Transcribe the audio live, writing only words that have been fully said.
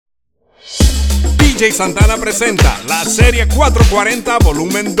DJ Santana presenta la serie 440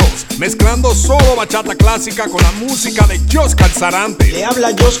 volumen 2, mezclando solo bachata clásica con la música de Joscar Sarante. Le habla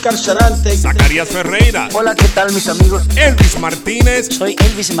Joscar Sarante. Zacarías Ferreira. Hola, ¿qué tal mis amigos? Elvis Martínez. Soy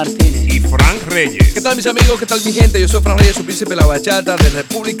Elvis Martínez. Y Frank Reyes. ¿Qué tal mis amigos? ¿Qué tal mi gente? Yo soy Frank Reyes, su príncipe de la bachata de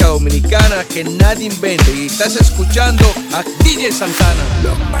República Dominicana, que nadie invente. Y estás escuchando a DJ Santana.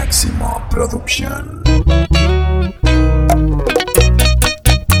 Lo máximo producción.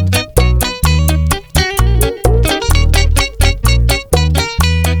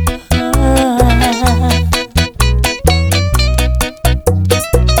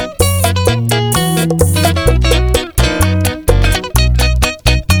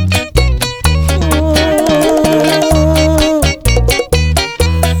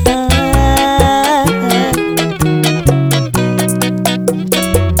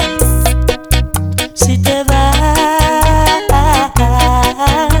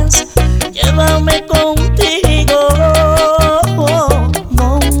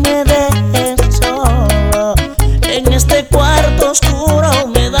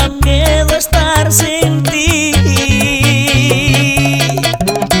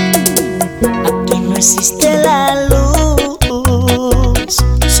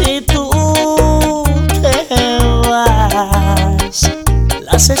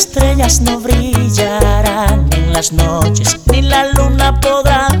 Las estrellas no brillarán en las noches, ni la luna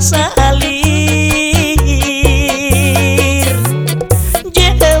podrá salir.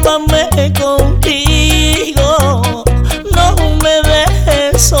 Llévame contigo, no me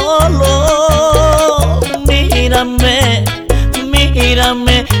dejes solo. Mírame,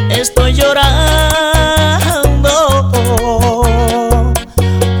 mírame, estoy llorando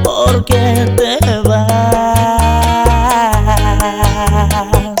porque te vas.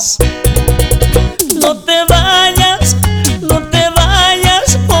 No te vayas, no te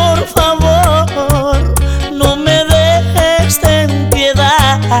vayas, por favor, no me dejes, ten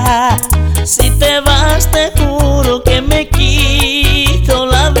piedad. Si te vas te juro que me quito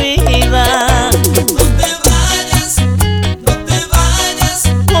la vida. No te vayas,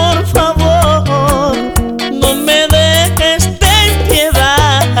 por favor, no me dejes, ten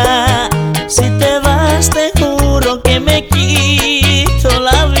piedad. Si te vas te juro que me quito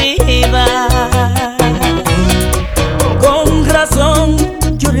la vida. Con razón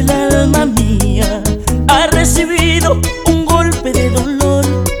llora el alma mía, ha recibido un golpe de dolor.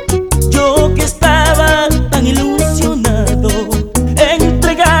 Yo que estaba tan ilusionado,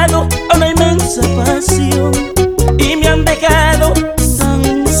 entregado a una inmensa pasión, y me han dejado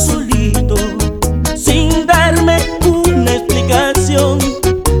tan solito, sin darme una explicación.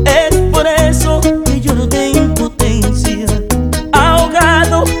 Es por eso que lloro de impotencia,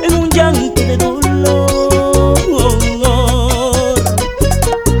 ahogado en un llanto de dolor.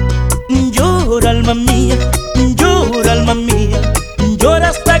 Llora alma mía, llora alma mía, llora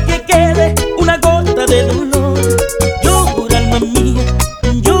hasta que quede una gota de dolor. Llora alma mía,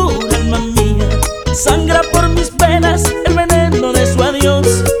 sangra por mis penas el veneno de su adiós.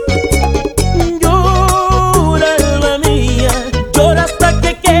 Llora alma mía, llora hasta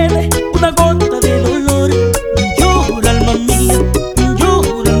que quede una gota de dolor. Llora alma mía,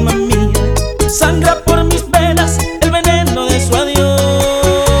 sangra por mis penas el veneno de su adiós.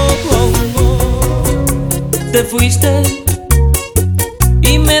 Te fuiste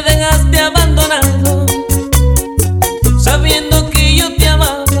y me dejaste abandonado, sabiendo que yo te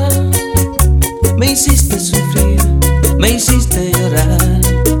amaba. Me hiciste sufrir, me hiciste llorar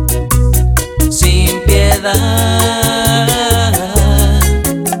sin piedad.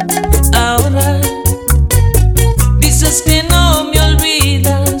 Ahora dices que no me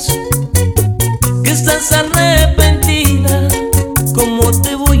olvidas, que estás arrepentida. ¿Cómo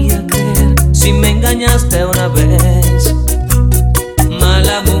te voy a creer si me engañaste una vez?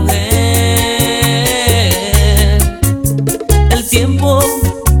 Mala mujer, el tiempo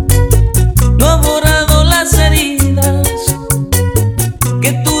no ha borrado las heridas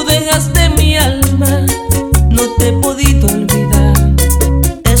que tú dejaste en mi alma. No te he podido olvidar,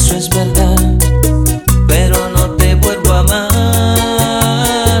 eso es verdad, pero no te vuelvo a amar.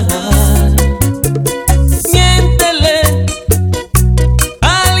 Miéntele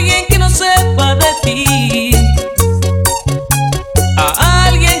a alguien que no sepa de ti, a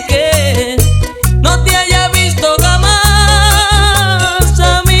alguien que no te haya visto jamás.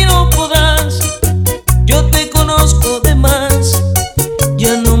 A mí no podrás, yo te conozco de más.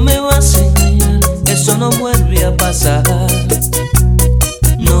 Ya no me vas a engañar, eso no vuelve a pasar.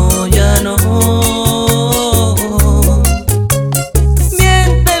 No, ya no.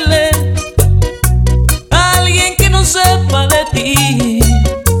 Miéntele a alguien que no sepa de ti,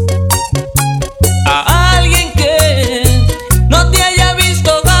 a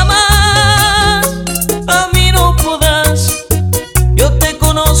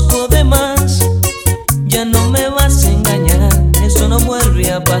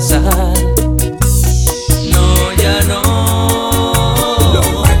a pasar. No, ya no. Lo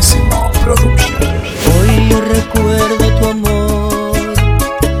máximo producción. Hoy yo recuerdo tu amor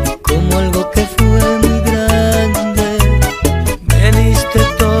como algo que fue muy grande. Me diste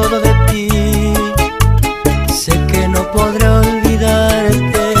todo de ti. Sé que no podré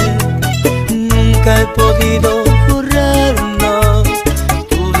olvidarte. Nunca he podido borrarnos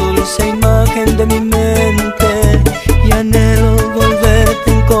tu dulce imagen de mi mente. Y anhelo volverte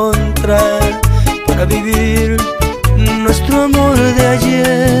a encontrar para vivir nuestro amor de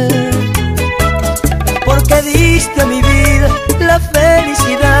ayer. Porque diste a mi vida la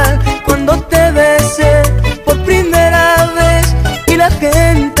felicidad cuando te besé por primera vez. Y la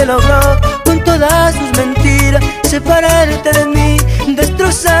gente logró con todas sus mentiras separarte de mí,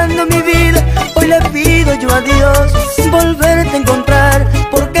 destrozando mi vida. Hoy le pido yo a Dios volverte a encontrar,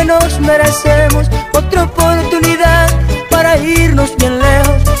 porque nos merecemos otra oportunidad para irnos bien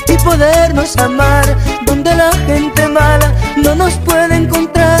lejos y podernos amar, donde la gente mala no nos puede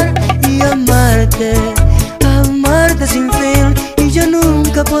encontrar. Y amarte, amarte sin fin, y ya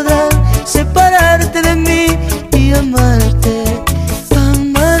nunca podrás separarte de mí. Y amarte,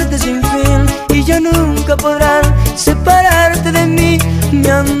 amarte sin fin, y ya nunca podrás separarte de mí, mi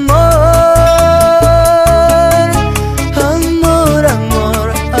amor. Amor,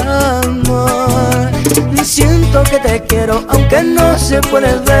 amor, amor. Siento que te quiero aunque no se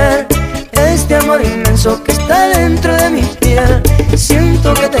puede ver. Este amor inmenso que está dentro de mi piel.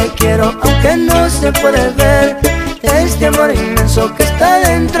 Siento que te quiero aunque no se puede ver. Este amor inmenso que está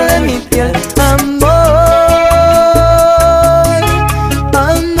dentro de mi piel. Amor,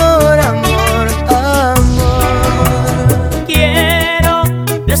 amor, amor, amor. Quiero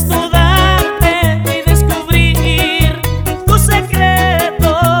desnudarte y descubrir tu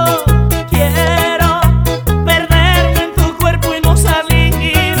secreto. Quiero perderme en tu cuerpo y no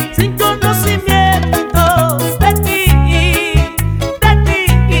salir sin conocimiento de ti, de ti,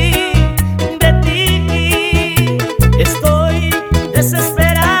 de ti. Estoy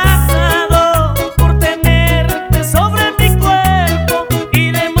desesperado por tenerte sobre mi cuerpo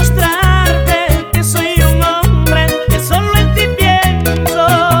y demostrarte que soy un hombre que solo en ti pienso.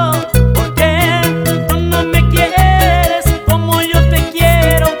 Porque tú no me quieres como yo te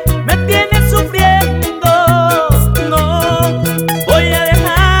quiero, me tienes sufriendo. No voy a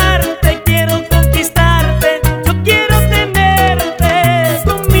dejarte, quiero conquistarte, yo quiero tenerte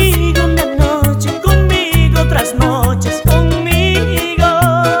conmigo una noche, conmigo otras noches, conmigo.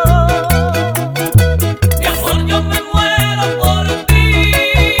 Mi amor, yo me muero por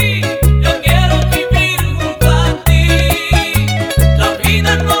ti, yo quiero vivir junto a ti. La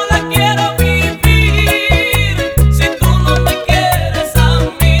vida no la quiero vivir si tú no me quieres a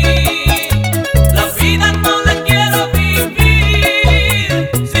mí. La vida no la quiero vivir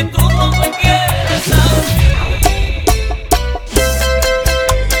si tú no me quieres a mí.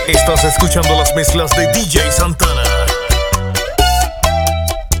 Estás escuchando las mezclas de DJ Santana.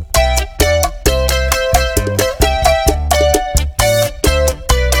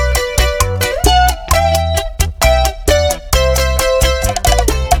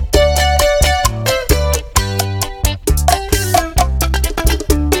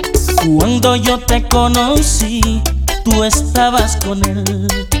 Cuando yo te conocí, tú estabas con él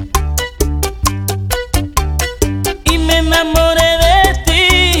y me enamoré de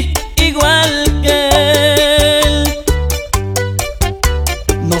ti igual que él.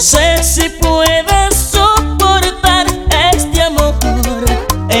 No sé si puedes soportar este amor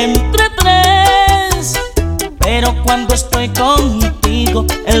entre tres, pero cuando estoy contigo,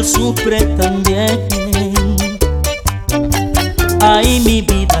 él sufre también. Ay, mi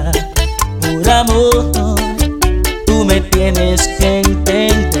vida, por amor, tú me tienes que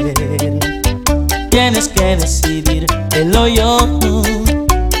entender. Tienes que decidir él o yo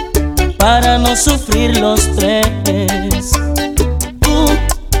para no sufrir los tres. Tú,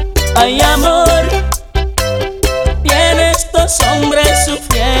 ay, amor, tienes dos hombres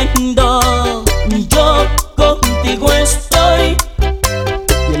sufriendo. Yo contigo estoy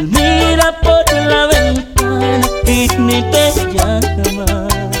y él mira por la ventana y ni te llama.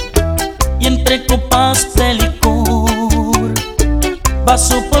 Y entre copas de licor va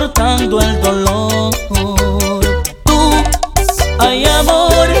soportando el dolor. Tú, ay,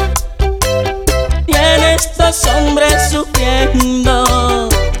 amor, tienes dos hombres sufriendo.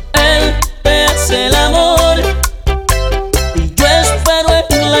 Él te hace el amor y yo espero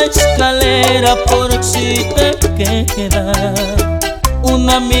en la escalera por si te queda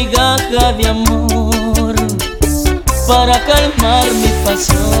una migaja de amor para calmar mi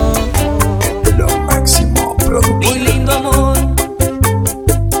pasión. Lo máximo Mi producción. lindo amor,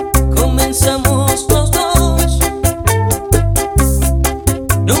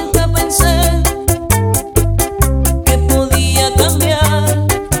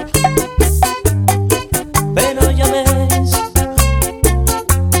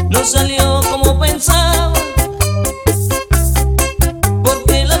 no salió como pensaba,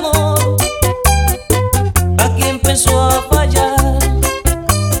 porque el amor aquí empezó a fallar.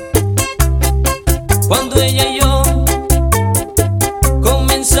 Cuando ella y yo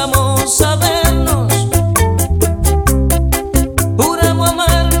comenzamos a vernos, juramos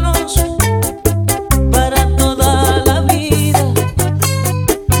amarnos para toda la vida,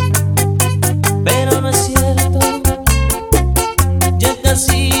 pero no es cierto, ya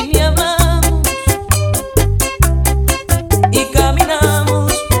casi ni hablamos y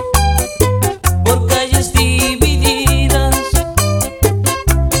caminamos por calles divididas.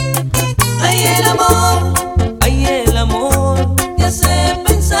 Ay, el amor te hace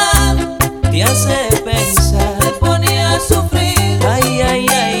pensar, te pone a sufrir. Ay, ay,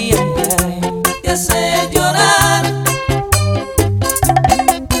 ay, ay, ay, te hace llorar.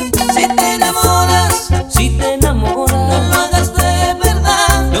 Si te enamoras, no lo hagas de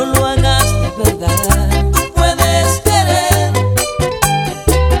verdad, no lo hagas de verdad. Tú puedes querer,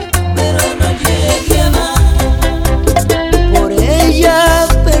 pero no llegue a amar. Por ella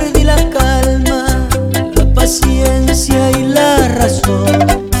perdí la calma, la paciencia y la razón.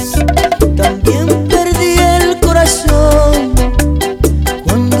 También perdí el corazón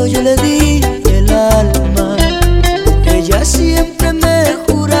cuando yo le di el alma. Ella siempre me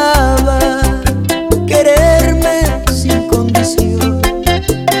juraba quererme sin condición,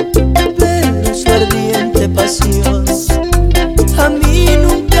 pero su ardiente pasión a mí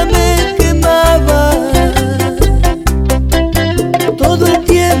nunca me quemaba. Todo el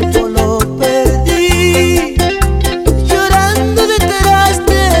tiempo lo perdí llorando detrás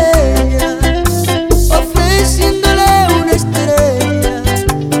de ella, ofreciéndole una estrella,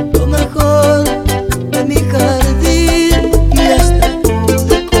 lo mejor de mi jardín, y hasta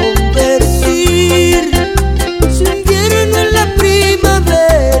pude convertir su invierno en la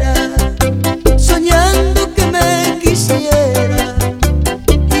primavera, soñando que me quisiera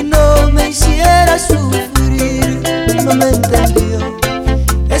y no me hiciera sufrir. No me entendió,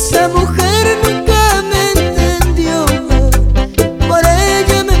 esa mujer nunca me entendió. Por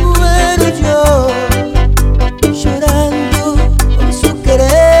ella me muero yo, llorando por su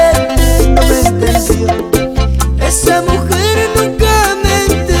querer. No me entendió, esa mujer nunca me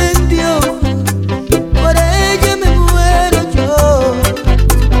entendió. Por ella me muero yo,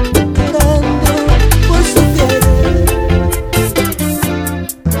 llorando por su querer.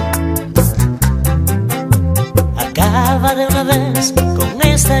 Acaba de una vez con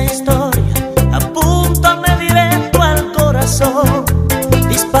esta historia, apúntame directo al corazón,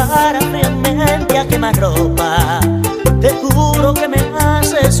 dispara fríamente a quemarropa, te juro que me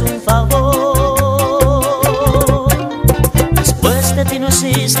haces un favor. Después de ti no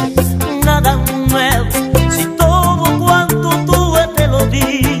existe nada nuevo, si todo cuanto tuve te lo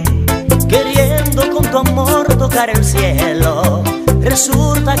di, queriendo con tu amor tocar el cielo,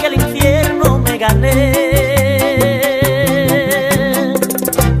 resulta que el infierno me gané.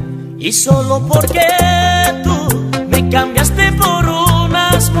 Y solo porque tú me cambiaste por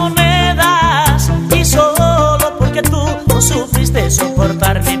unas monedas, y solo porque tú no supiste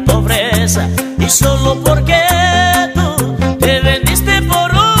soportar mi pobreza, y solo porque tú te vendiste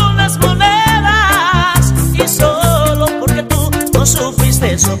por unas monedas, y solo porque tú no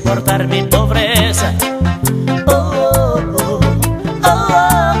supiste soportar mi pobreza. Oh, oh, oh, oh,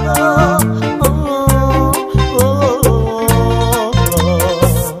 oh, oh, oh, oh.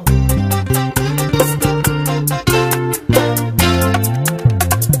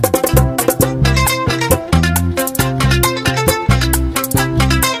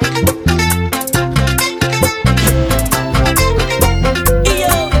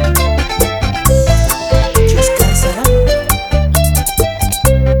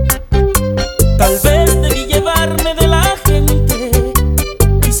 Tal vez debí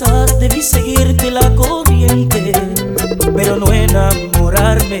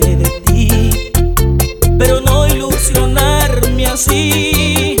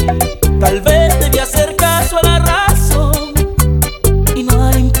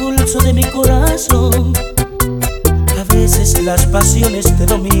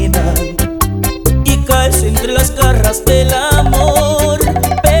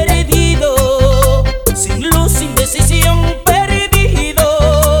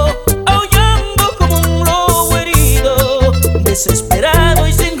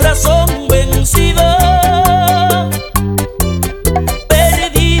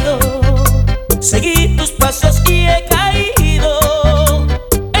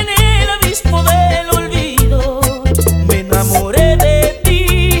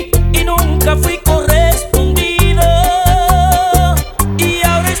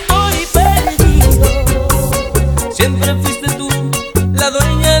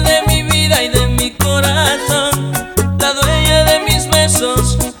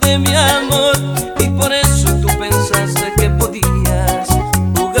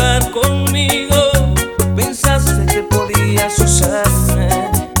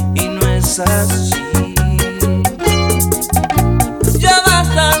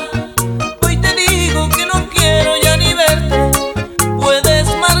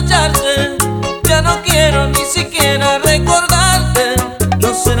siquiera recordarte.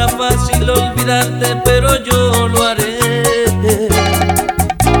 No será fácil olvidarte, pero yo lo haré.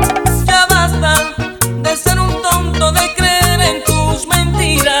 Ya basta de ser un tonto, de creer en tus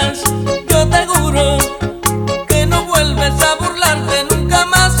mentiras. Yo te juro que no vuelves a burlarte nunca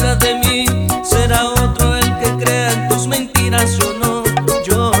más de mí. Será otro el que crea en tus mentiras. Yo no,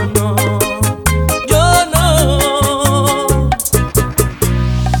 yo no, yo no,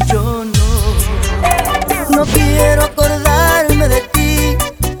 yo no. No quiero acordarme de ti,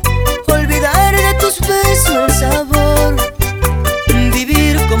 olvidar de tus besos el sabor,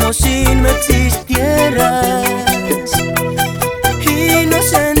 vivir como si no existieras y no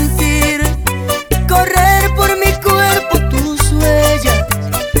sentir correr por mi cuerpo tus huellas.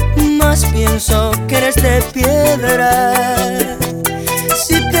 Más pienso que eres de piedra.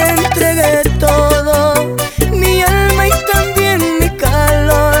 Si te entregué todo, mi alma y también mi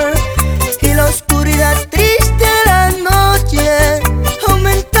calor, y la oscuridad triste de la noche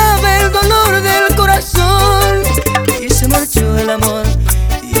aumentaba el dolor del corazón. Y se marchó el amor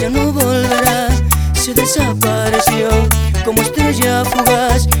y ya no volverá. Se desapareció como estrella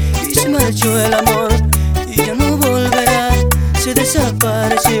fugaz. Y se marchó el amor y ya no volverá. Se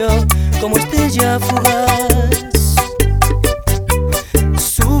desapareció como estrella fugaz.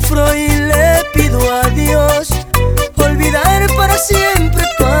 Sufro y le pido a Dios olvidar para siempre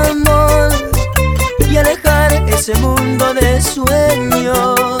tu amor y alejar ese mundo de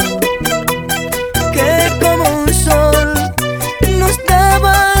sueños que como un sol nos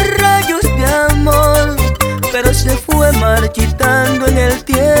daba rayos de amor, pero se fue marchitando en el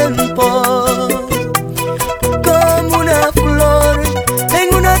tiempo como una flor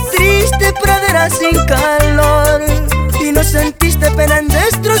en una triste pradera sin calor. Y no sentiste pena en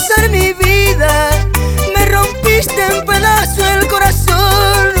destrozar mi vida, me rompiste en pedazos el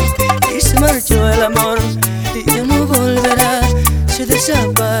corazón. Y se marchó el amor y ya no volverá. Se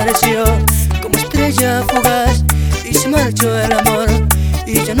desapareció como estrella fugaz. Y se marchó el amor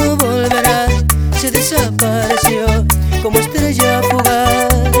y ya no volverá. Se desapareció como estrella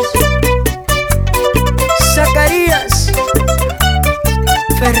fugaz. Zacarías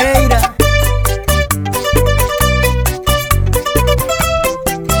Ferreira.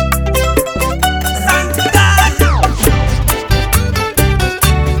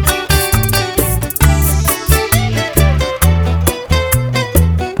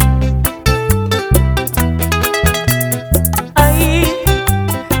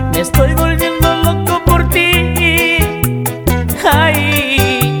 Estoy volviendo loco por ti,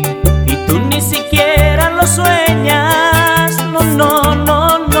 ay, y tú ni siquiera lo sueñas. No, no,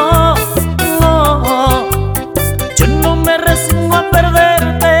 no, no, no. Yo no me resigno a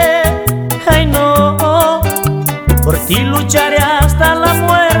perderte, ay no. Por ti lucharé hasta la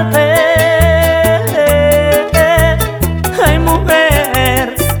muerte. Ay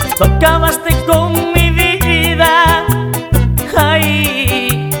mujer, tú acabaste con mi vida,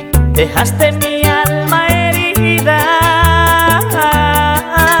 ay, dejaste mi alma herida.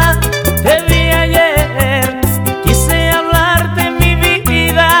 Te vi ayer, quise hablarte mi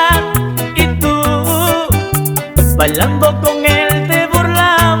vida, y tú, bailando con él, te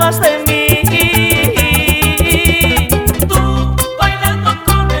burlabas de mí. Tú, bailando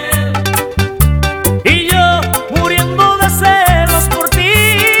con él, y yo, muriendo de celos por ti.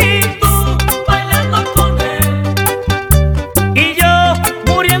 Tú, bailando con él, y yo,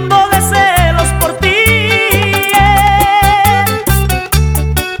 muriendo de celos por ti.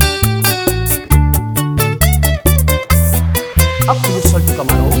 Aquí yo soy tu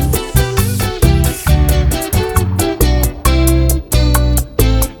camarón.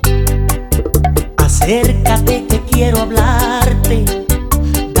 Acércate que quiero hablarte,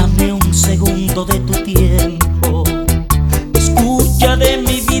 dame un segundo de tu tiempo. Escucha de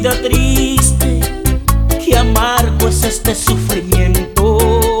mi vida triste, qué amargo es este sufrimiento.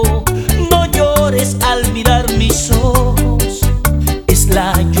 No llores al mirar mis ojos, es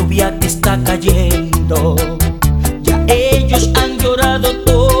la lluvia que está cayendo. Ya ellos han llorado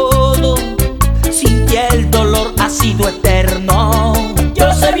todo, sin ti el dolor ha sido eterno.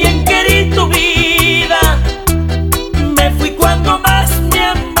 Yo sé bien que di tu vida, me fui cuando más me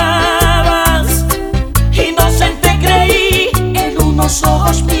amabas,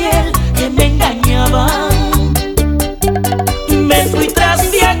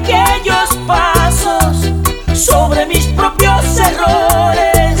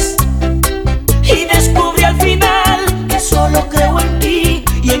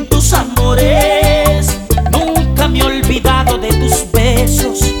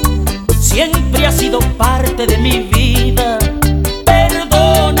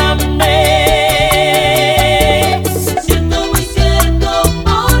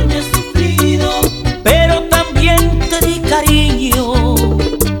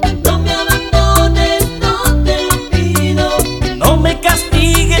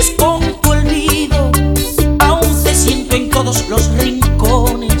 castigues con tu olvido. Aún te siento en todos los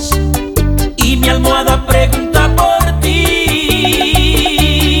rincones y mi almohada pregunta por ti.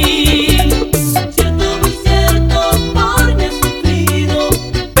 Cierto, muy cierto, porque he sufrido,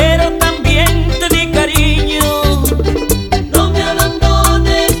 Pero también te di cariño. no me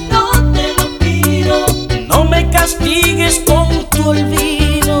abandones, no te lo pido. No me castigues con tu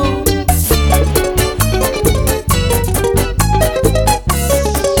olvido.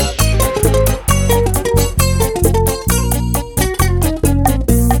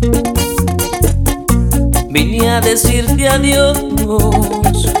 Vine a decirte adiós,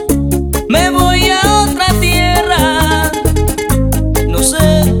 me voy a otra tierra, no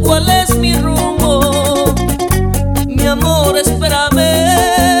sé cuál es mi rumbo, mi amor, espérame,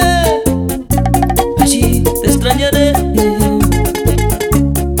 allí te extrañaré.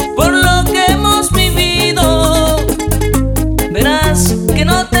 Por lo que hemos vivido, verás que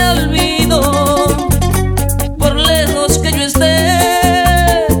no te olvido, por lejos que yo esté.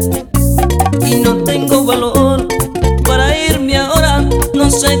 Y no tengo valor para irme ahora, no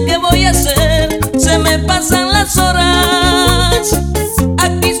sé qué voy a hacer, se me pasan las horas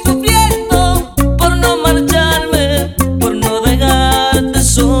aquí sufriendo por no marcharme, por no dejarte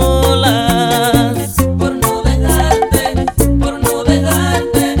sola, por no dejarte, por no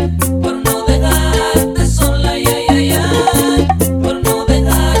dejarte, por no dejarte sola, ay, ay, ay, ay, por no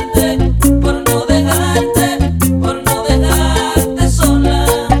dejarte, por no dejarte, por no dejarte sola.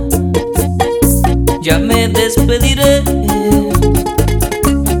 Ya me despediré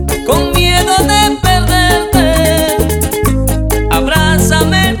con miedo de perderte.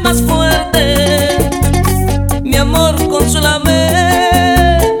 Abrázame más fuerte, mi amor, consúlame.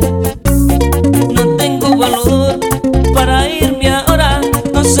 No tengo valor para irme ahora,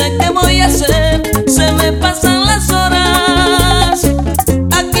 no sé qué voy a hacer, se me pasan las horas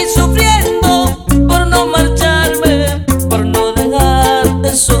aquí sufriendo por no marcharme, por no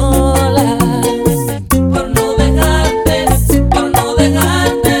dejarte sola. Por no dejarte, por no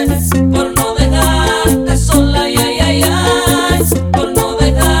dejarte, por no dejarte sola, ay, ay, ay, ay. Por no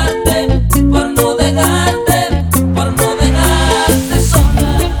dejarte, por no dejarte, por no dejarte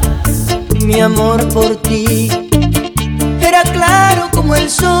sola. Mi amor por ti era claro como el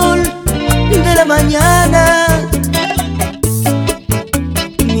sol de la mañana.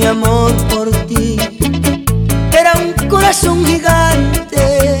 Mi amor por ti era un corazón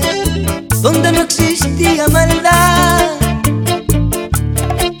gigante donde no existía maldad.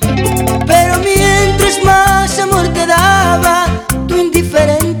 Pero mientras más amor te daba, tú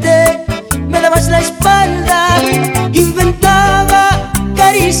indiferente me dabas la espalda. Inventaba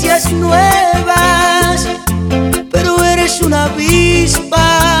caricias nuevas, pero eres una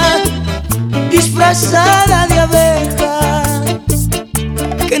avispa disfrazada de abeja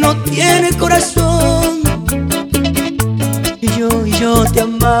que no tiene corazón. Y yo te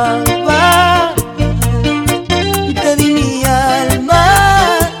amaba, te di mi alma,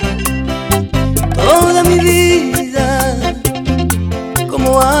 toda mi vida,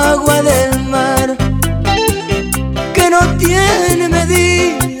 como agua del mar que no tiene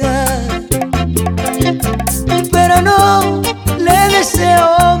medida. Pero no le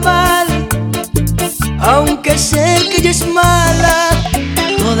deseo mal, aunque sé que ella es mala,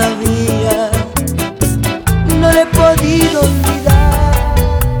 todavía no le he podido olvidar.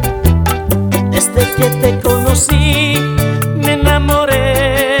 Desde que te conocí, me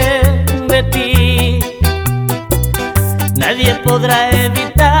enamoré de ti. Nadie podrá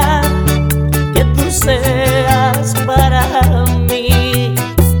evitar que tú seas para mí.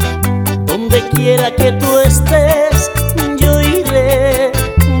 Donde quiera que tú estés, yo iré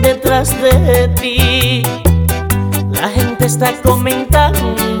detrás de ti. La gente está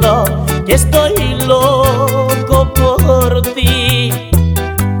comentando que estoy loco por ti.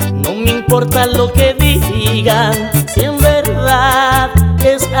 No me importa lo que digan, si en verdad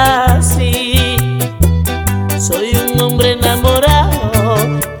es así. Soy un hombre enamorado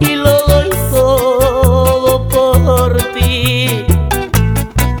y lo doy todo por ti.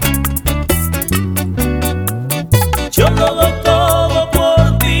 Yo lo doy todo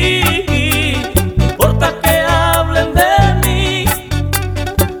por ti, no importa que hablen de mí.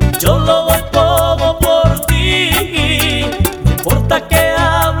 Yo lo doy todo por ti, no importa que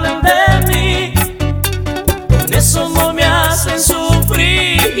hablen de mí. Con eso no me hacen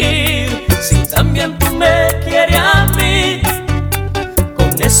sufrir, si también tú me quieres a mí.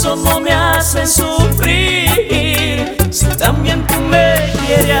 Con eso no me hacen sufrir, si también tú me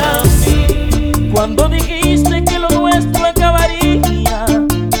quieres a mí. Cuando dijiste que lo nuestro acabaría,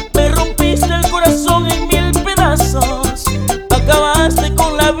 me rompiste el corazón en 1000 pedazos. Acabaste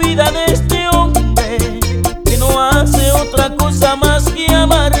con la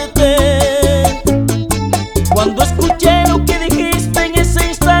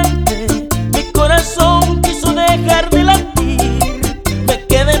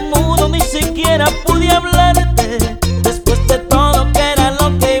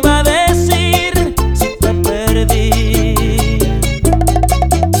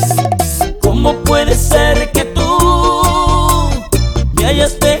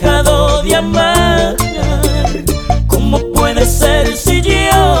dejado de amar. ¿Cómo puede ser si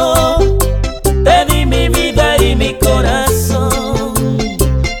yo te di mi vida y mi corazón?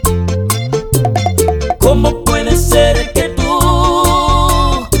 ¿Cómo puede ser que tú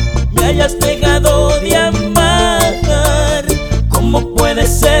me hayas dejado de amar? ¿Cómo puede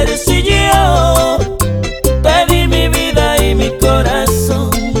ser si yo te di mi vida y mi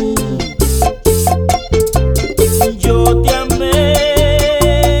corazón? Yo te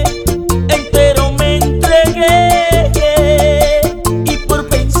amé, entero me entregué, y por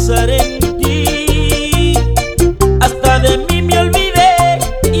pensar en ti hasta de mí me olvidé.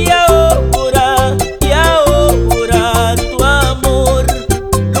 Y ahora tu amor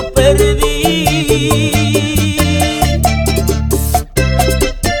lo perdí.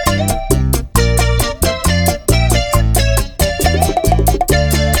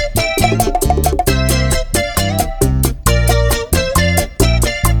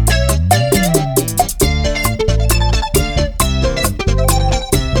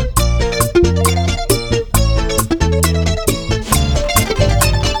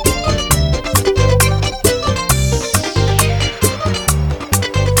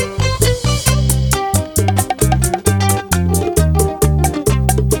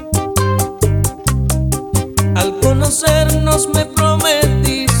 Al conocernos me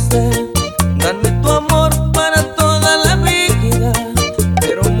prometiste darme tu amor para toda la vida,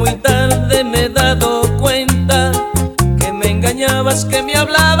 pero muy tarde me he dado cuenta que me engañabas, que me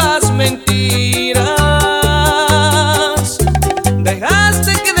hablabas mentiras.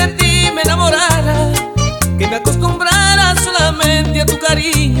 Dejaste que de ti me enamorara, que me acostumbrara solamente a tu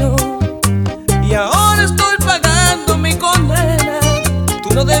cariño, y ahora estoy pagando mi condena. Tú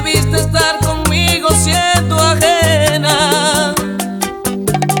no debiste estar conmigo siendo ajena.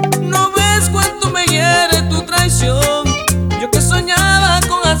 ¿No ves cuánto me hiere tu traición? Yo que soñaba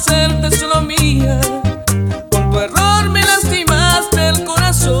con hacerte solo mía. Con tu error me lastimaste el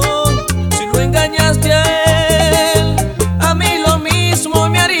corazón. Si lo engañaste a él, a mí lo mismo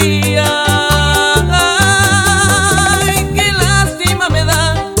me haría. Ay, qué lástima me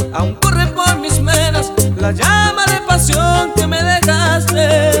da, aún corre por mis venas la llama de pasión que me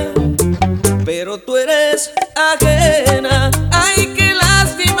dejaste, pero tú eres ajena. Ay, qué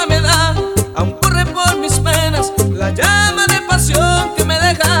lástima me da, aún corre por mis venas la llama de pasión que me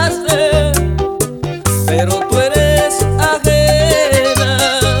dejaste, pero tú eres ajena.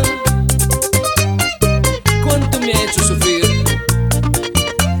 Cuánto me ha hecho sufrir,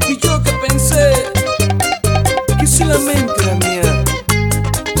 y yo que pensé que solamente era mía.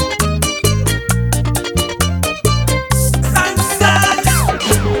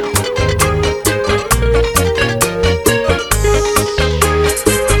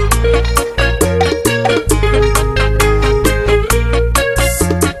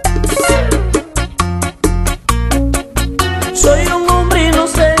 Soy un hombre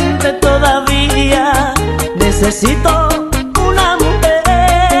inocente todavía. Necesito una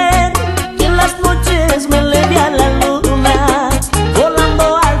mujer que en las noches me eleve a la luna,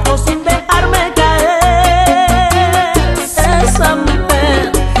 volando alto sin dejarme caer. Esa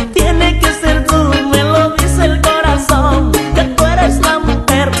mujer tiene que ser tú, me lo dice el corazón, que tú eres la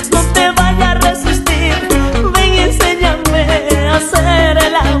mujer. No te vayas a resistir, ven y enséñame a hacer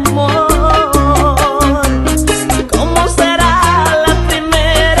el amor. ¿Cómo será la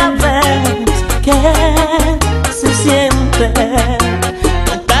primera vez que se siente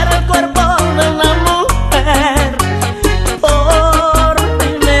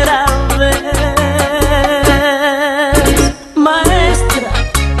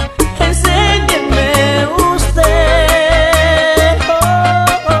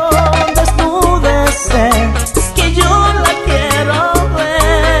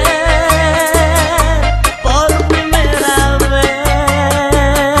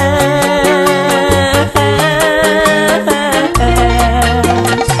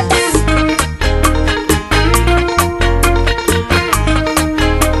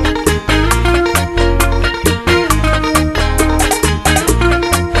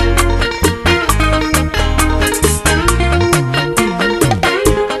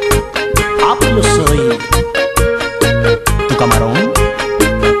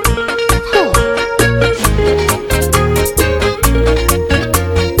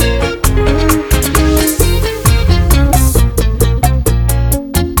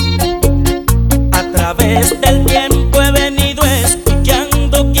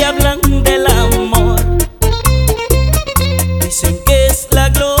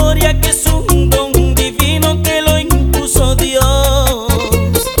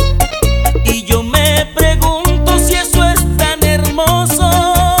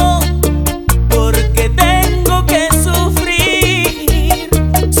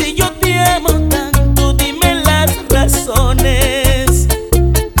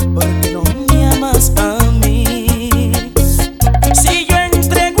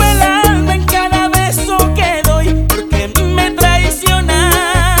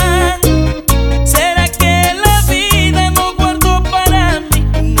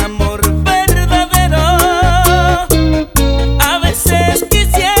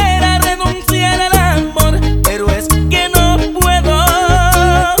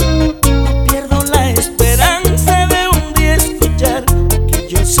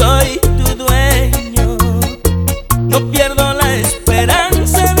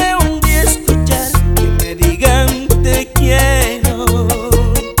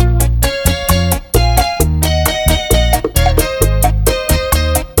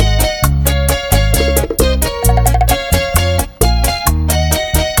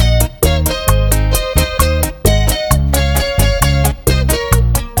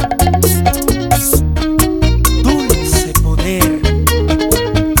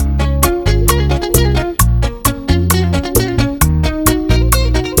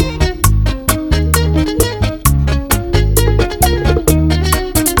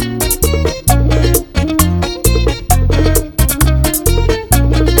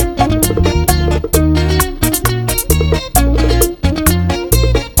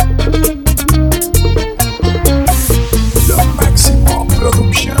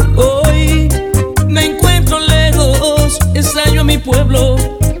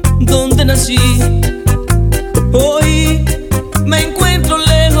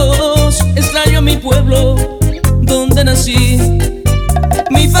pueblo donde nací.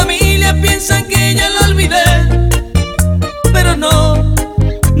 Mi familia piensa que ya lo olvidé, pero no,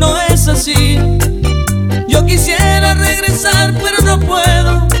 no es así. Yo quisiera regresar, pero no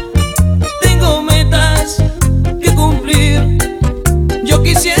puedo. Tengo metas que cumplir. Yo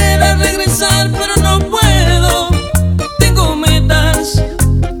quisiera regresar, pero no puedo. Tengo metas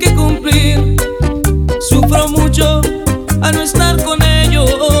que cumplir. Sufro mucho a no estar con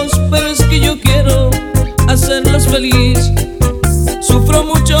ellos, pero es que yo quiero hacerlos feliz. Sufro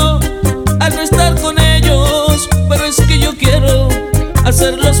mucho al no estar con ellos, pero es que yo quiero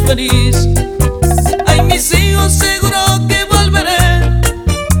hacerlos feliz. Ay, mis hijos, seguro que volveré.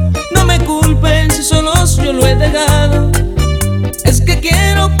 No me culpen si solos yo lo he dejado. Es que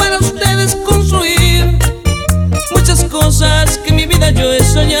quiero para ustedes construir muchas cosas que en mi vida yo he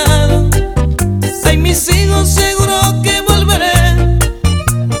soñado. Ay, mis hijos, seguro que volveré.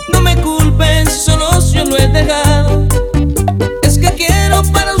 No me culpen si solos yo lo he dejado. Es que quiero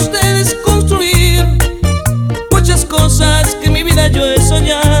para ustedes construir muchas cosas que en mi vida yo he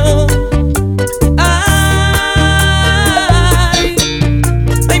soñado. Ay,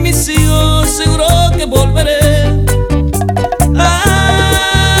 ay, mis hijos, seguro que volveré. Ay,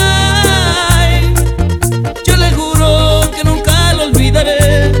 yo le juro que nunca lo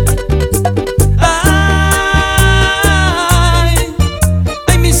olvidaré. Ay,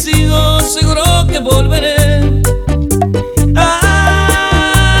 ay, mis hijos, seguro que volveré.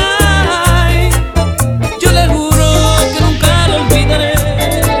 Ay, yo le juro que nunca lo olvidaré.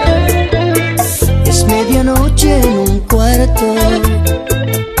 Es medianoche en un cuarto,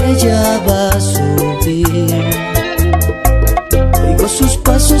 ella va a subir. Oigo sus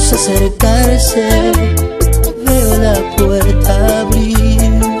pasos acercarse, veo la puerta abrir.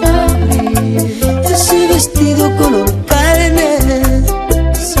 Ese vestido color carne,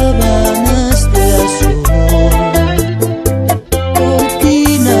 sábanas de azul,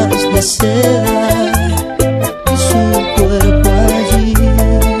 cortinas de seda y su cuerpo allí.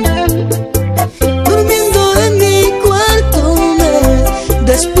 Durmiendo en mi cuarto me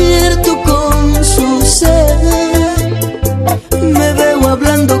despierto con su sed. Me veo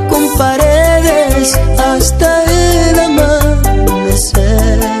hablando con paredes hasta el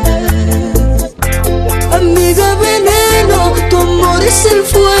amanecer. Amiga veneno, tu amor es el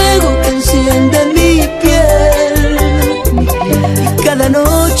fuego que enciende mi piel. Y cada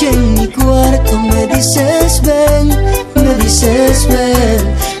noche en mi cuarto me dices ven, me dices ven,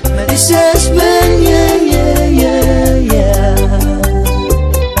 me dices ven, yeah, yeah, yeah, yeah.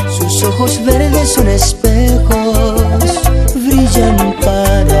 Sus ojos verdes son espejos, brillan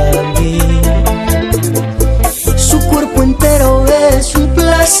para mí. Su cuerpo entero es un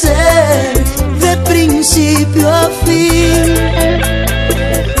placer de principio a fin.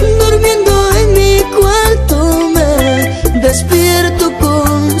 Durmiendo en mi cuarto me despierto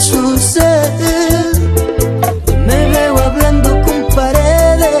con su sed. Me veo hablando con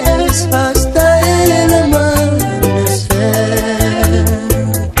paredes hasta el amanecer.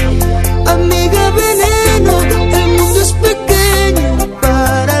 Amiga veneno, el mundo es pequeño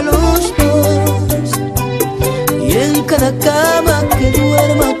para los dos. Y en cada cama que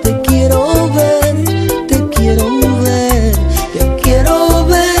duerma te quiero ver, te quiero ver, te quiero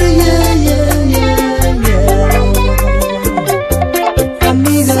ver, yeah, yeah, yeah, yeah.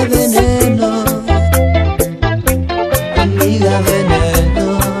 Amiga veneno, amiga veneno,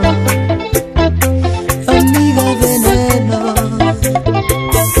 amiga veneno,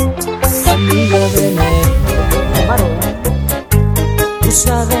 amiga veneno. Tú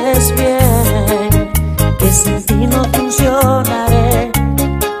sabes bien que sin ti no funcionaré.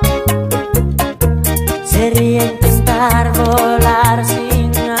 Sería intentar volar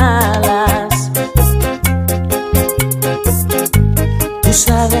sin alas. Tú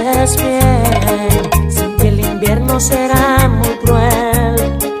sabes bien, sin que el invierno será muy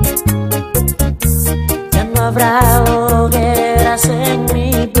cruel. Ya no habrá hogueras en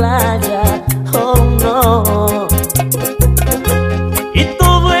mi playa, oh no. Y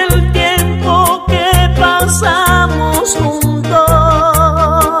todo el tiempo que pasamos juntos,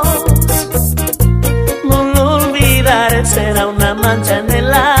 no lo olvidaré, será una mancha en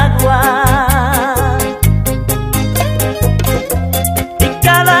el agua. Y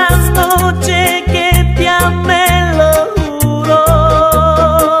cada noche que te amé, lo juro,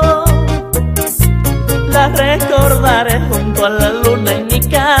 la recordaré junto a la luna en mi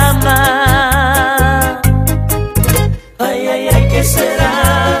cama. Ay, ay, ay, ¿qué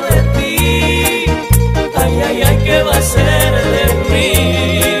será de ti? Ay, ay, ay, ¿qué va a ser de mí?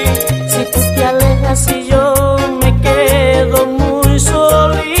 Si tú te alejas y yo me quedo muy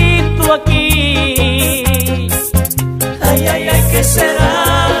solito aquí.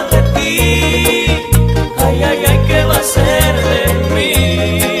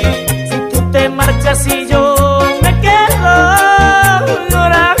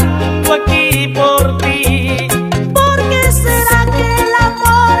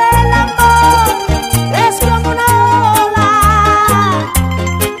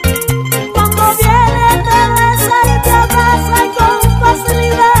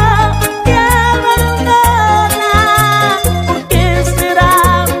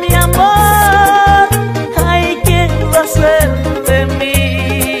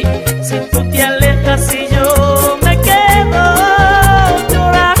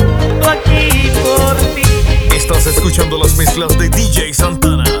 mezclas de DJ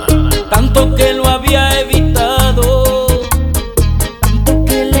Santana. Tanto que lo había evitado, tanto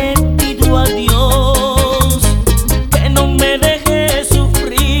que le pido a Dios que no me deje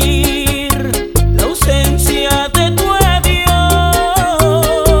sufrir la ausencia de tu adiós.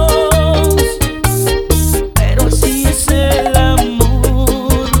 Pero así es el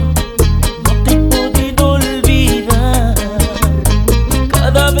amor, no te he podido olvidar.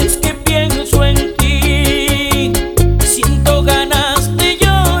 Cada vez que pienso en ti, siento ganas de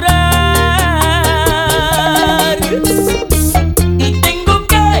llorar. Y tengo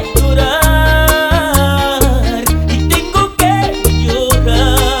que llorar, y tengo que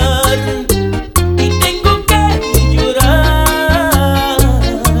llorar, y tengo que llorar,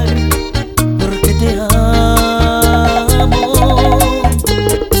 porque te amo.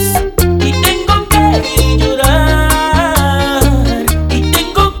 Y tengo que llorar, y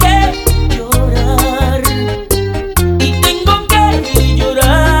tengo que llorar, y tengo que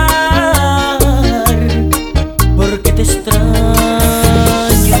llorar, porque te extraño.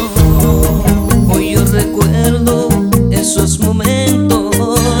 Hoy yo recuerdo esos momentos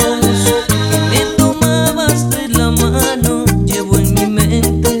que me tomabas de la mano. Llevo en mi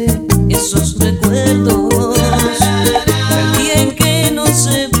mente esos recuerdos del día en que nos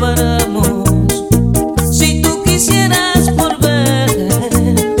separamos. Si tú quisieras volver,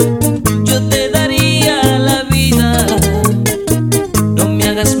 yo te daría la vida. No me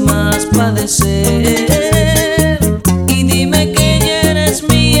hagas más padecer y dime que ya eres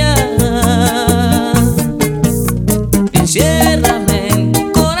mía. Enciérrame en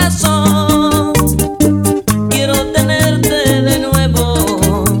tu corazón, quiero tenerte de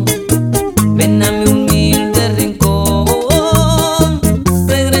nuevo. Ven a mi humilde rincón,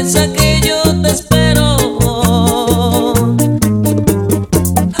 regresa que yo te espero.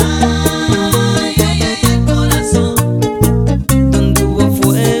 Ay, ay, ay, el corazón, donde hubo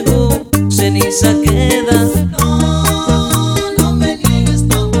fuego, ceniza queda. No, no me niegues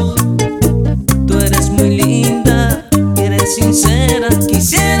tu amor. Tú eres muy linda, eres sincera.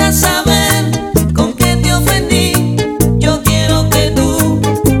 Quisiera saber con qué te ofendí. Yo quiero que tú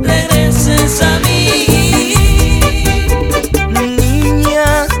regreses a mí.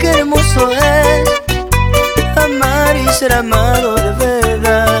 Niña, qué hermoso es amar y ser amado de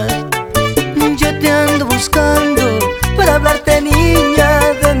verdad. Yo te ando buscando para hablarte, niña,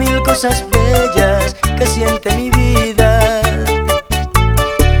 de mil cosas bellas que siente mi vida.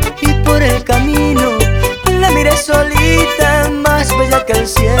 Y por el camino la miré solita, más bella que el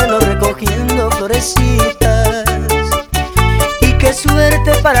cielo, recogiendo florecitas. Y qué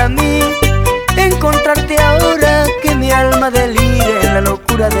suerte para mí encontrarte ahora, que mi alma delire en la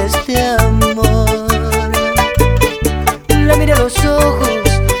locura de este amor. La miré a los ojos,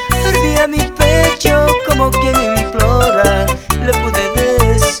 ardía mi pecho como quien implora. Le pude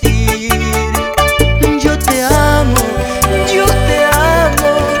decir: yo te amo,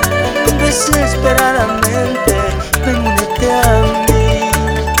 desesperadamente. Ven, únete a mí.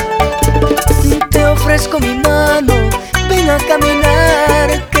 Te ofrezco mi mano, ven a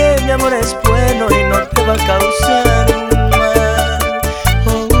caminar, que mi amor es bueno y no te va a causar mal.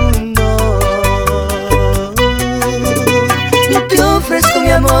 Oh no, te ofrezco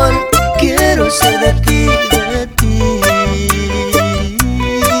mi amor, quiero ser de ti,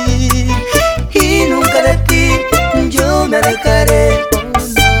 y nunca de ti yo me alejaré.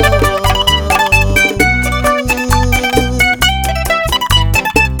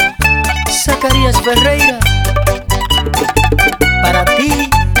 Zacarías Ferreira, para ti.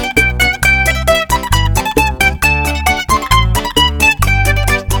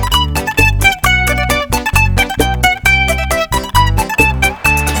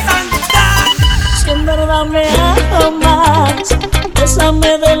 Si en verdad me amas,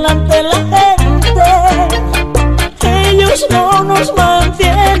 bésame delante de la gente. Ellos no nos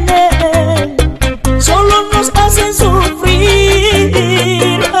mantienen, solo nos hacen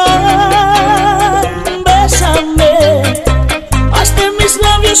sufrir. Ay, bésame, haz de mis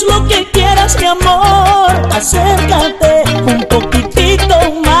labios lo que quieras, mi amor. Acércate un poquitito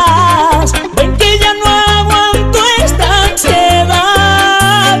más, ven que ya no aguanto esta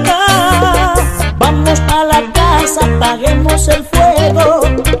ansiedad. Vamos a la casa, apaguemos el fuego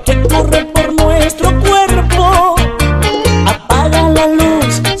que corre por nuestro cuerpo. Apaga la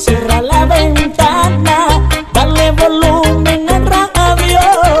luz, cierra la ventana, dale volumen al radio,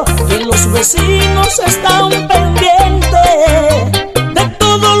 que los vecinos están pendientes de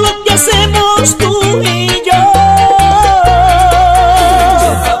todo lo que hacemos tú y yo.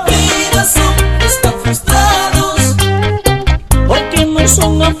 Están frustrados porque no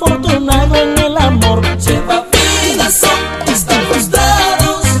son afortunados en el amor. Lleva vida, son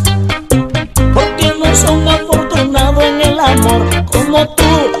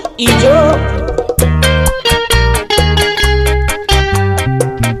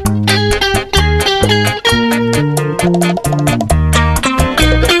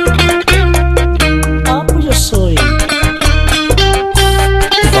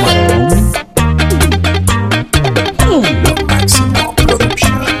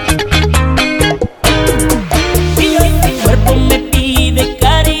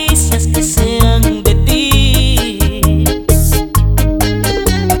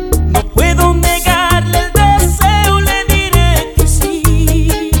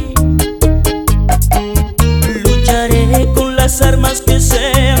armas que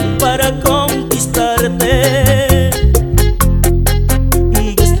sean para conquistarte.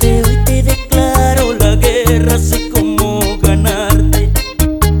 Desde hoy te declaro la guerra, sé cómo ganarte.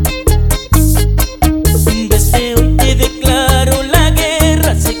 Desde hoy te declaro la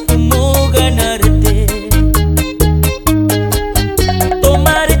guerra, sé cómo ganarte.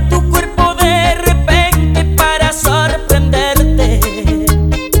 Tomaré tu cuerpo de repente para sorprenderte.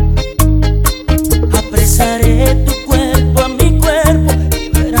 Apresaré tu cuerpo a mi cuerpo y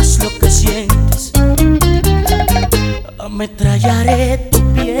verás lo que sientes. Ametrallaré tu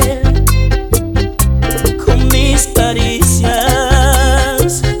piel con mis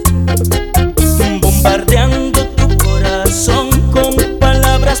caricias, bombardeando tu corazón con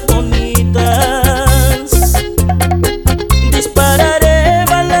palabras bonitas. Dispararé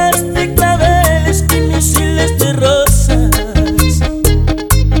balas de claveles y misiles de rosas.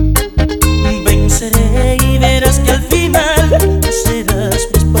 Venceré y verás que al final tú serás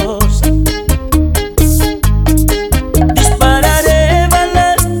mi esposa. Dispararé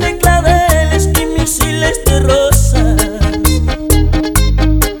balas de claveles y misiles de rosas.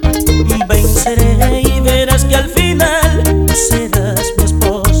 Venceré y verás que al final tú serás mi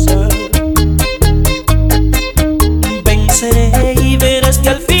esposa. Venceré y verás que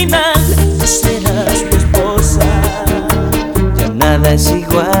al final tú serás mi esposa. Ya nada es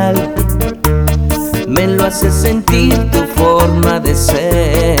igual, me lo hace sentir tu forma de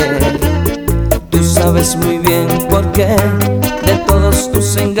ser. Tú sabes muy bien por qué de todos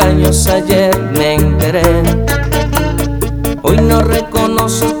tus engaños ayer me enteré. Hoy no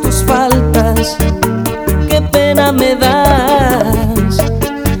reconozco tus faltas, qué pena me das.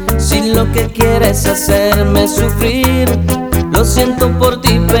 Si lo que quieres hacerme sufrir, lo siento por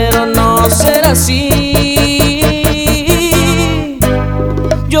ti, pero no será así.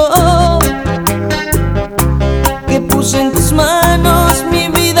 Yo que puse en tus manos mi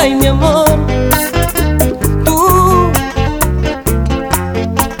vida y mi amor, tú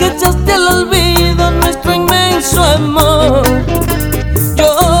que echaste al olvido nuestro inmenso amor.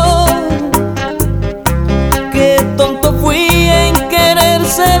 Yo qué tonto fui en querer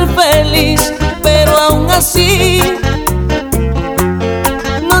ser feliz, pero aún así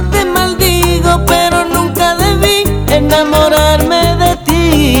no te maldigo, pero nunca debí enamorarme de ti.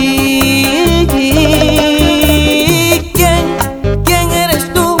 ¿Quién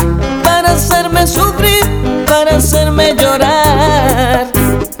eres tú para hacerme sufrir, para hacerme llorar?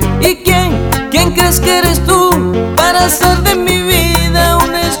 ¿Y quién crees que eres tú para hacer de mi vida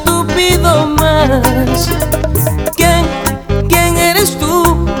un estúpido más? ¿Quién eres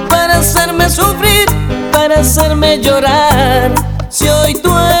tú para hacerme sufrir, para hacerme llorar? Si hoy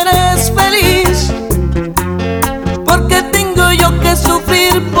tú eres feliz, ¿por qué tengo yo que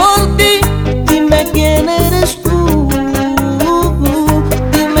sufrir por ti? Dime quién eres tú,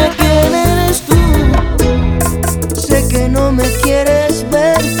 dime quién eres tú. Sé que no me quieres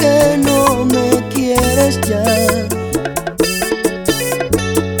ver, que no me quieres ya.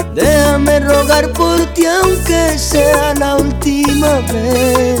 Déjame rogar por ti aunque sea la última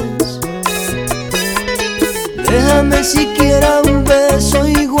vez. Déjame siquiera un beso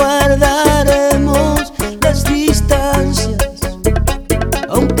y guardaremos las distancias,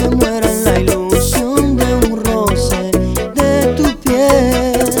 aunque muera la ilusión de un roce de tu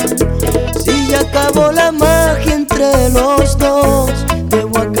piel. Si ya acabó la magia entre los dos,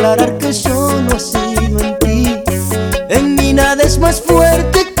 debo aclarar que solo ha sido en ti. En mí nada es más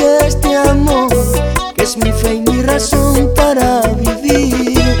fuerte que este amor, que es mi fe y mi razón para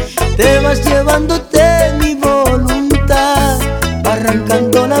vivir. Te vas llevándote mi voluntad,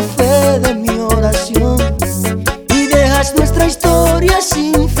 arrancando la fe de mi oración, y dejas nuestra historia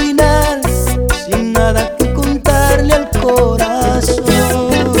sin final, sin nada que contarle al corazón.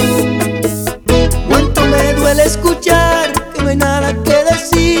 Cuánto me duele escuchar que no hay nada que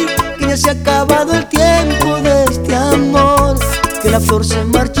decir, que ya se ha acabado el tiempo de este amor, que la flor se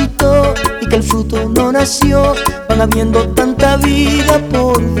marchitó y que el fruto no nació, van habiendo tanta vida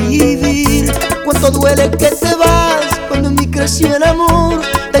por vivir. Cuánto duele que te vas cuando en mí creció el amor,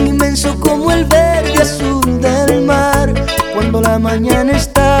 tan inmenso como el verde azul del mar. Cuando la mañana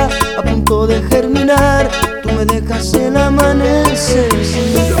está a punto de germinar, tú me dejas el amanecer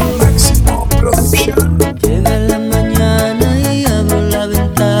sin mí. Lo máximo producción. Llega la mañana y abro la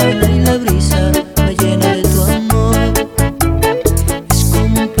ventana y la brisa me llena de tu amor. Es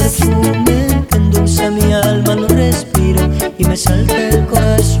como un perfume que endulza mi alma, lo respiro y me salta el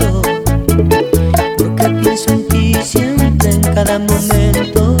corazón. Porque pienso en ti siempre, en cada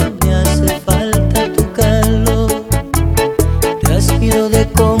momento me hace falta tu calor. Te has ido de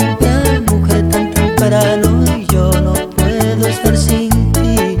compra, mujer, tan temprano, y yo no puedo estar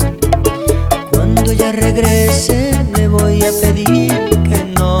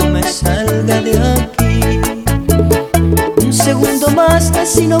más,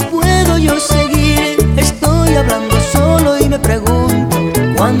 así no puedo yo seguir. Estoy hablando solo y me pregunto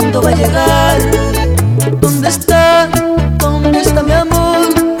 ¿cuándo va a llegar? ¿Dónde está? ¿Dónde está mi amor?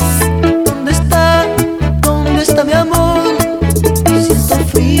 ¿Dónde está? ¿Dónde está mi amor? Siento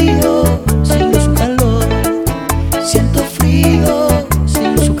frío sin su calor. Siento frío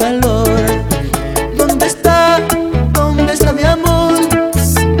sin su calor. ¿Dónde está? ¿Dónde está mi amor?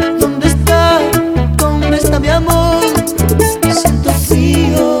 ¿Dónde está? ¿Dónde está mi amor? Siento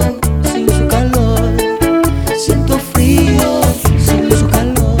frío sin su calor. Siento frío sin su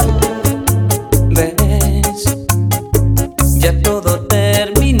calor. ¿Ves? Ya todo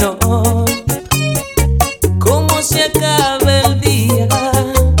terminó. ¿Cómo se acaba el día?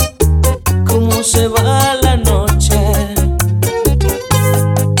 ¿Cómo se va la noche?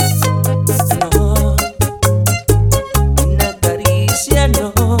 No, una caricia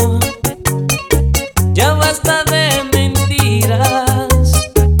no. Ya basta de mentiras,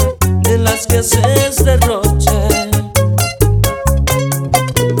 de las que haces derroche.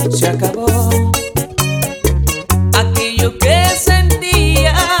 Se acabó aquello que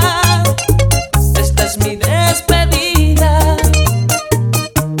sentía. Esta es mi despedida.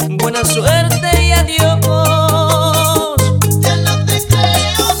 Buena suerte y adiós. Ya no te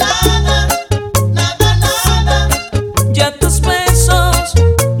creo nada, nada, nada. Ya tus besos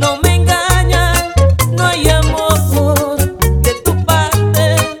no me engañan. No hay amor de tu parte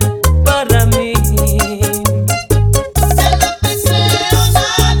para mí. Ya no te creo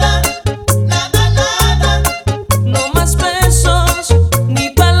nada, nada, nada. No más besos ni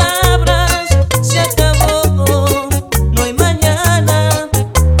palabras. Se acabó, no hay mañana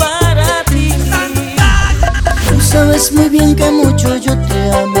para ti. Tú sabes muy bien que mucho yo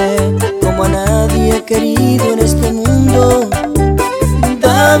te amé, como a nadie he querido en este mundo.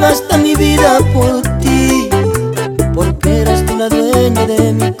 Daba hasta mi vida por ti, porque eras tú la dueña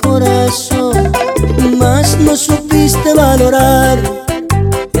de mi corazón. Mas no supiste valorar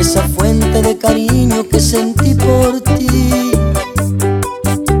esa fuente de cariño que sentí por ti.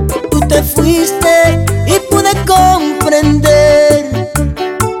 Tú te fuiste y pude comprender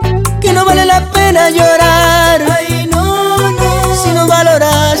que no vale la pena llorar. Ay, no, no, si no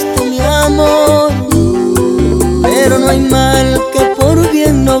valoraste mi amor. Pero no hay mal que por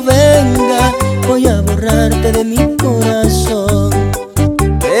bien no venga. Voy a borrarte de mi corazón.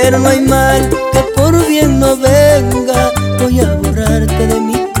 Pero no hay mal que por bien no venga. Voy a borrarte de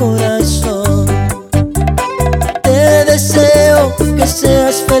mi corazón. Te deseo que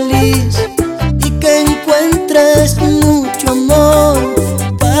seas feliz y que encuentres mucho amor,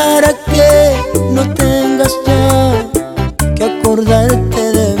 para que no tengas ya que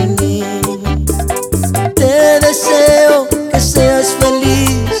acordarte de mí. Te deseo que seas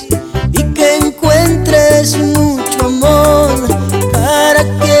feliz y que encuentres mucho amor, para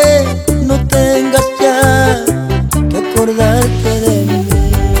que no tengas ya que acordarte de mí.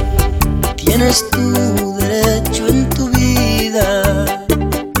 Tienes tu derecho en tu vida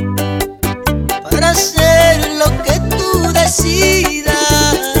para hacer lo que tú decidas.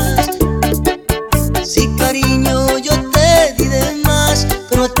 Sí, cariño, yo te di de más,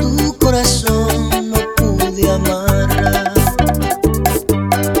 pero a tu corazón no pude amarrar.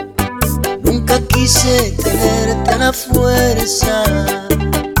 Nunca quise tenerte a la fuerza.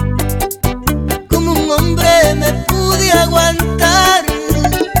 Como un hombre me pude aguantar.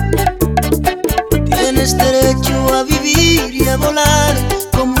 Tienes derecho a vivir y a volar.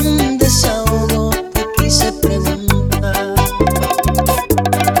 Como un desahogo te quise preguntar.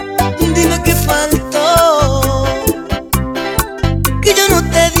 Dime qué faltó, que yo no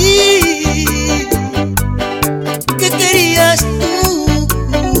te di. ¿Qué querías tú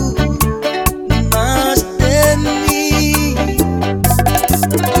más de mí?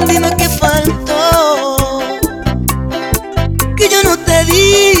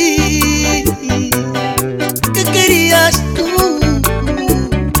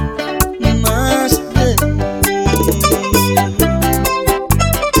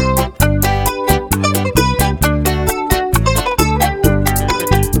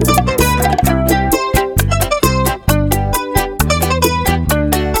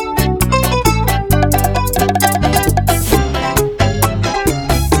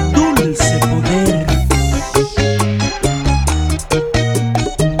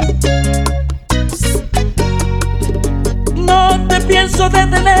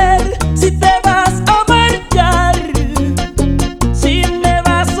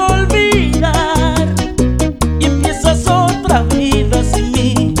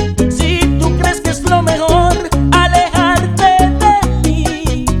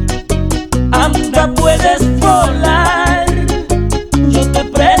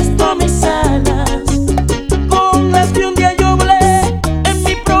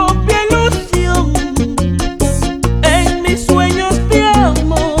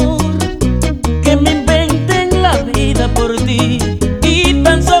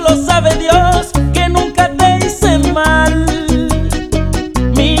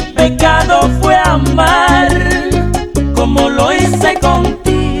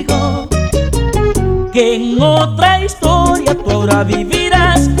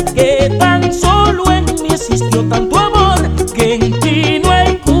 y existió tanto amor que en ti no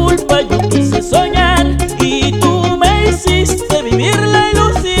hay culpa. Yo quise soñar y tú me hiciste vivir la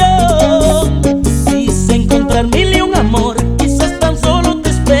ilusión. Quise encontrar mil y un amor, quizás tan solo te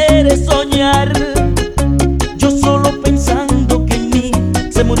espere soñar. Yo solo pensando que en mí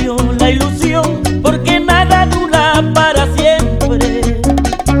se murió la ilusión, porque nada dura para siempre.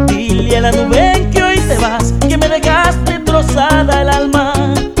 Dile a la nube en que hoy te vas, que me dejaste trozada el alma.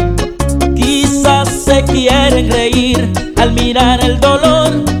 Quizás se quieren reír al mirar el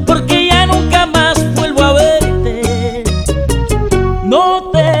dolor, porque ya nunca más vuelvo a verte. No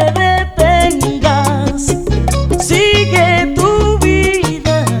te detengas, sigue tu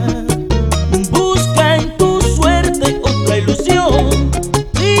vida, busca en tu suerte otra ilusión,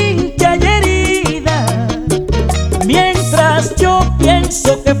 sin que haya herida. Mientras yo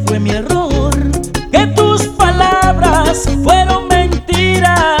pienso que fue mi error, que tus palabras fueron mentiras.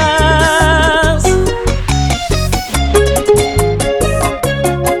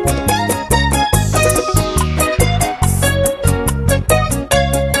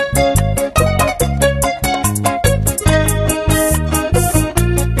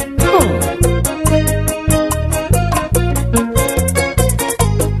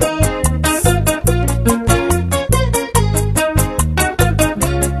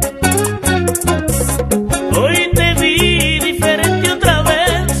 Hoy te vi diferente otra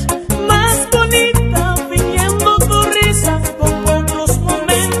vez, más bonita, fingiendo tu risa, con otros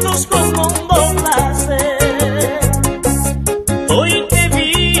momentos como un placer. Hoy te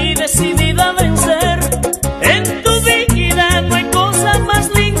vi decidida a vencer, en tu vida no hay cosa más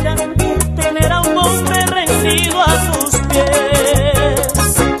linda que tener a un hombre rendido a tus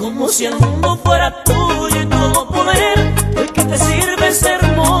pies. Como si el mundo fuera tuyo y todo poder, el que te sirve es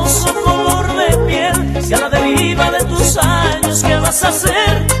hermoso color de piel. Si a la deriva de tus años, ¿qué vas a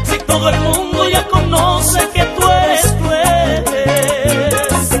hacer? Si todo el mundo ya conoce que tú eres.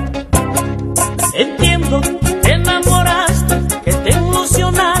 Entiendo que te enamoraste, que te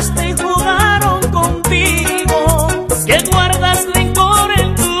ilusionaste y jugaron contigo, que guardas rencor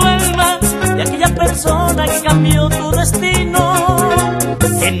en tu alma de aquella persona que cambió tu destino,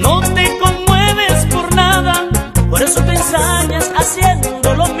 que no te conmueves por nada, por eso te ensañas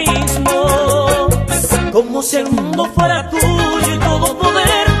haciendo lo mismo. Como si el mundo fuera tuyo y todo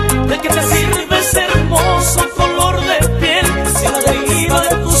poder, de que te sirve ese hermoso color de piel. Si a la deriva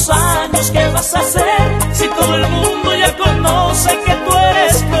de tus años, ¿qué vas a hacer? Si todo el mundo ya conoce que tú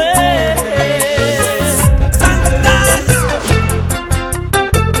eres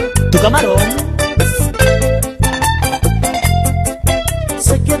tu camarón.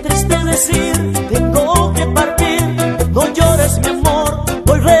 Sé que triste decir, tengo que partir. No llores, mi amor,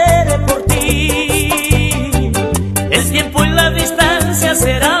 volveré por ti. El tiempo y la distancia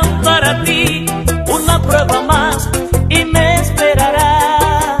serán para ti una prueba más y me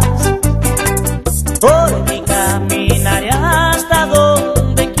esperarás. Por mí caminaré hasta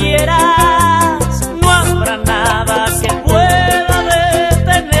donde quieras, no habrá nada que pueda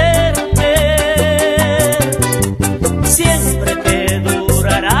detenerme. Siempre te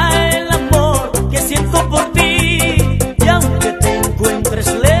durará el amor que siento por ti, y aunque te encuentres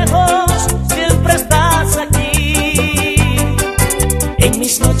lejos, siempre estás aquí. En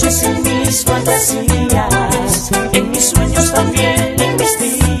mis noches, en mis fantasías, en mis sueños también, en mis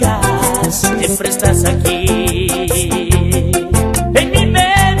días, siempre estás aquí. En mi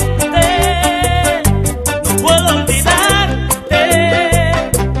mente no puedo olvidarte,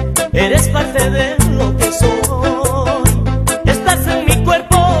 eres parte de lo que soy. Estás en mi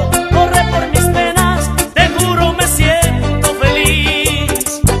cuerpo, corre por mis venas, te juro me siento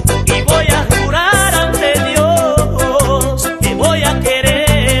feliz. Y voy a jurar ante Dios que voy a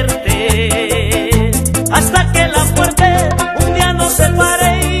quererte hasta que la muerte un día nos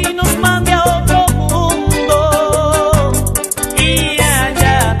separe y nos mande a otro mundo. Y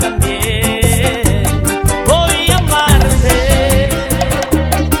allá también voy a amarte.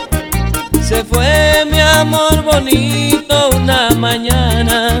 Se fue mi amor bonito una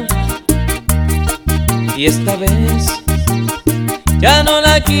mañana, y esta vez ya no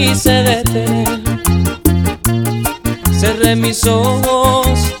la quise detener. Cerré mis ojos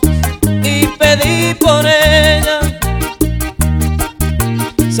y pedí por ella.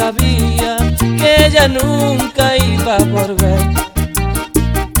 Sabía que ella nunca iba a volver.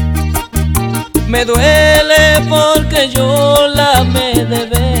 Me duele porque yo la amé de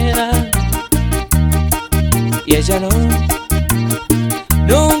veras, y ella no,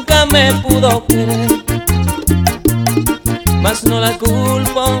 nunca me pudo querer. Mas no la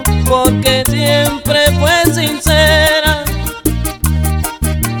culpo porque siempre fue sincera.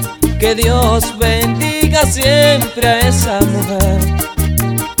 Que Dios bendiga bendiga siempre a esa mujer.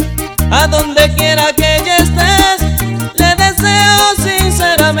 A donde quiera que ella esté, le deseo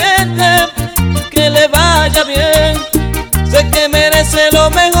sinceramente que le vaya bien. Sé que merece lo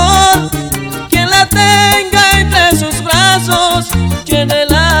mejor, quien la tenga entre sus brazos,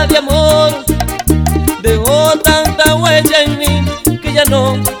 llénela de amor. Dejó tanta huella en mí que ya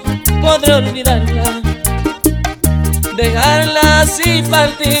no podré olvidarla. Dejarla así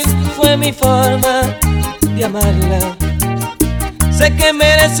partir fue mi forma de amarla. Sé que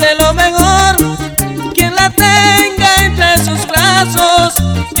merece lo mejor, quien la tenga entre sus brazos,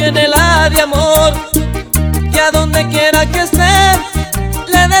 llénela de amor. Y a donde quiera que esté,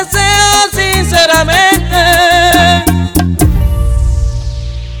 le deseo sinceramente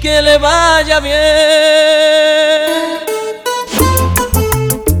que le vaya bien.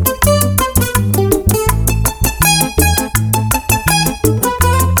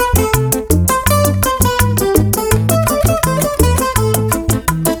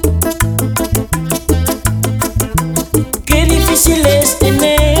 Qué difícil es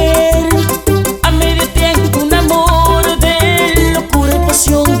tener a medio tiempo un amor de locura y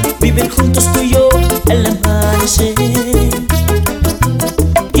pasión, vivir juntos tú y yo al amanecer.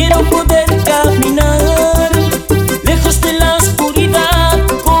 Quiero poder caminar lejos de la oscuridad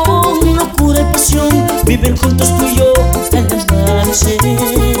con locura y pasión, vivir juntos tú y yo al amanecer.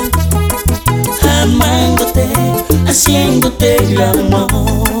 Amándote, haciéndote el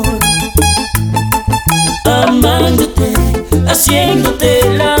amor. Amándote, haciéndote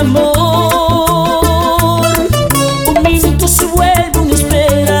el amor. Un minuto se vuelve una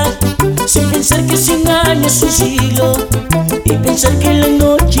espera, sin pensar que 100 años es un siglo, y pensar que la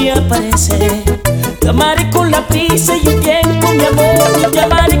noche aparece. Te amaré con la prisa y el tiempo, mi amor. Te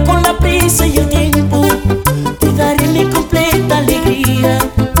amaré con la prisa y el tiempo. Te daré mi completa alegría,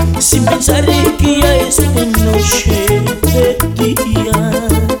 sin pensar que ya es de noche de día.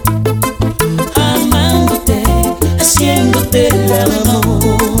 Amándote, haciéndote el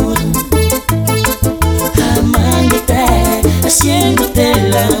amor. Amándote, haciéndote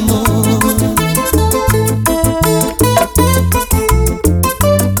el amor.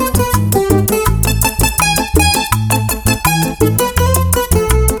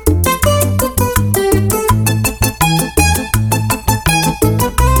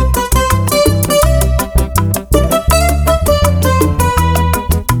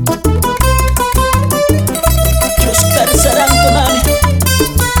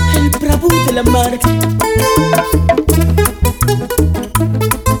 De la marca.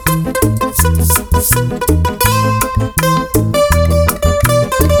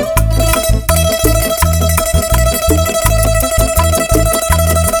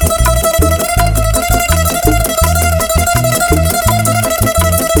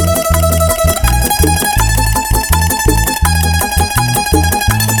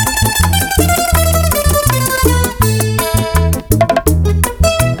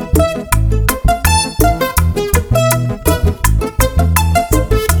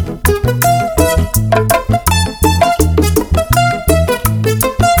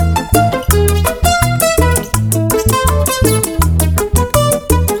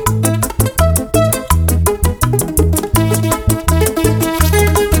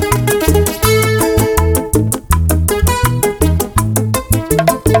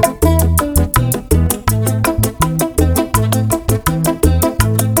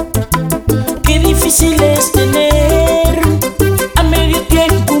 Qué difícil es tener a medio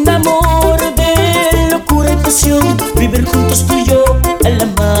tiempo un amor de locura y pasión, vivir juntos tú y yo al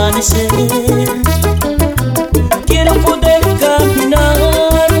amanecer. Quiero poder caminar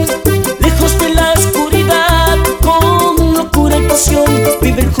lejos de la oscuridad con locura y pasión,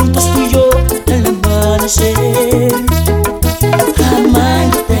 vivir juntos tú y yo al amanecer.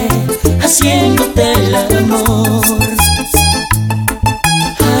 Amándote, haciéndote el amor.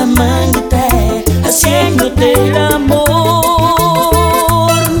 Amándote, haciéndote el amor.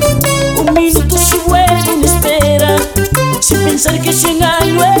 Un minuto se vuelve una espera, sin pensar que 100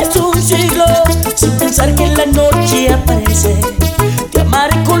 años es un siglo, sin pensar que la noche aparece.